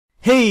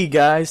Hey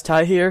guys,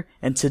 Ty here,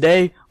 and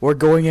today we're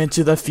going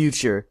into the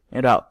future. In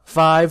about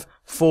 5,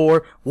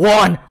 4,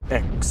 1,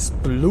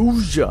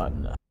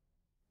 explosion!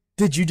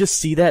 Did you just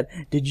see that?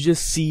 Did you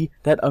just see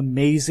that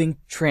amazing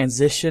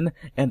transition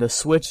and the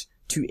switch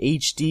to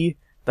HD?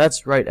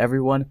 That's right,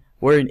 everyone.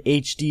 We're in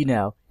HD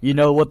now. You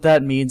know what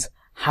that means?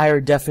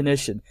 Higher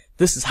definition.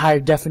 This is higher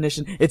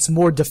definition. It's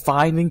more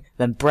defining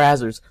than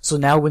browsers. So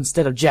now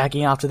instead of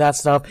jacking off to that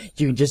stuff,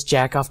 you can just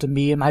jack off to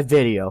me in my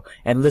video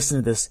and listen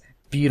to this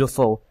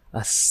beautiful,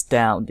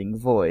 astounding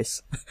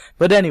voice.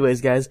 But anyways,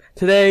 guys,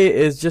 today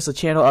is just a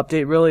channel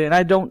update really, and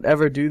I don't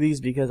ever do these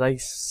because I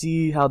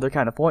see how they're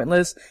kind of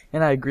pointless,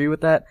 and I agree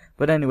with that.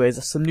 But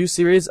anyways, some new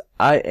series.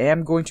 I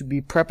am going to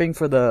be prepping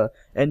for the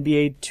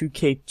NBA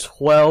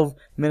 2K12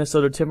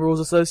 Minnesota Timberwolves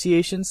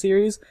Association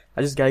series.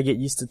 I just gotta get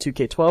used to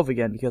 2K12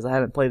 again because I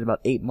haven't played in about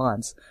 8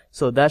 months,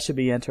 so that should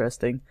be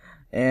interesting.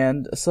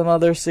 And some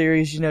other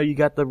series, you know, you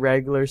got the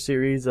regular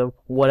series of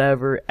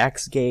whatever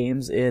X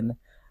games in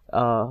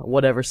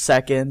whatever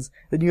seconds.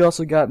 Then you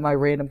also got my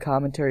random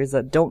commentaries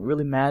that don't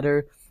really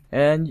matter,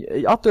 and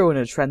I'll throw in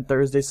a Trend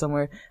Thursday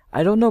somewhere.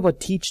 I don't know about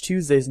Teach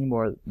Tuesdays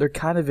anymore. They're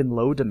kind of in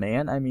low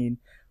demand. I mean,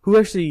 who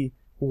actually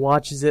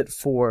watches it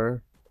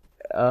for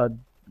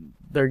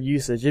their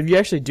usage? If you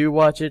actually do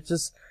watch it,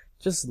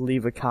 just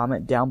leave a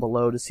comment down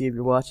below to see if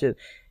you watch it.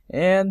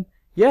 And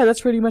yeah,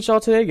 that's pretty much all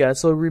today, guys.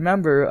 So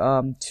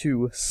remember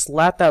to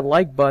slap that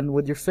like button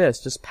with your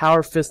fist. Just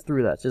power fist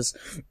through that. Just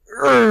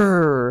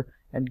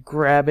and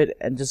grab it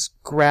and just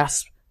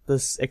grasp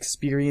this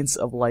experience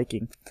of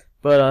liking.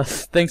 But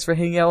thanks for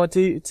hanging out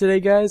with today,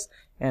 guys,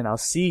 and I'll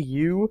see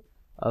you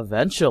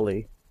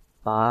eventually.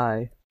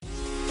 Bye.